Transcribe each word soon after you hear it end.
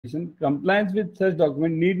compliance with such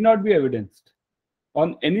document need not be evidenced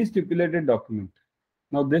on any stipulated document.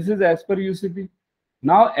 Now this is as per UCP.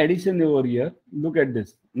 Now addition over here, look at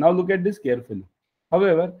this. Now look at this carefully.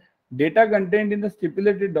 However, data contained in the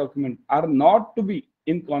stipulated document are not to be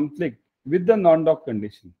in conflict with the non-doc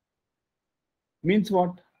condition. Means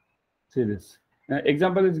what? See this.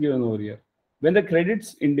 Example is given over here. When the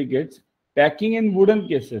credits indicates packing in wooden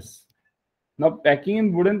cases. Now packing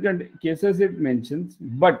in wooden cases it mentions,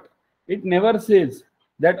 but it never says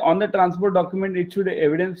that on the transport document it should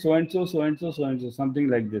evidence so and so, so and so, so and so, something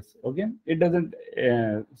like this. Okay, it doesn't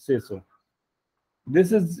say so.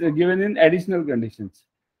 This is given in additional conditions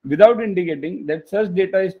without indicating that such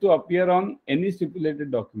data is to appear on any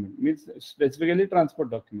stipulated document, means specifically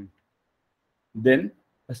transport document. Then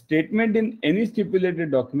a statement in any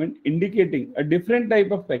stipulated document indicating a different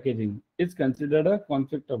type of packaging is considered a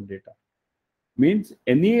conflict of data. Means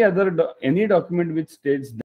any document which states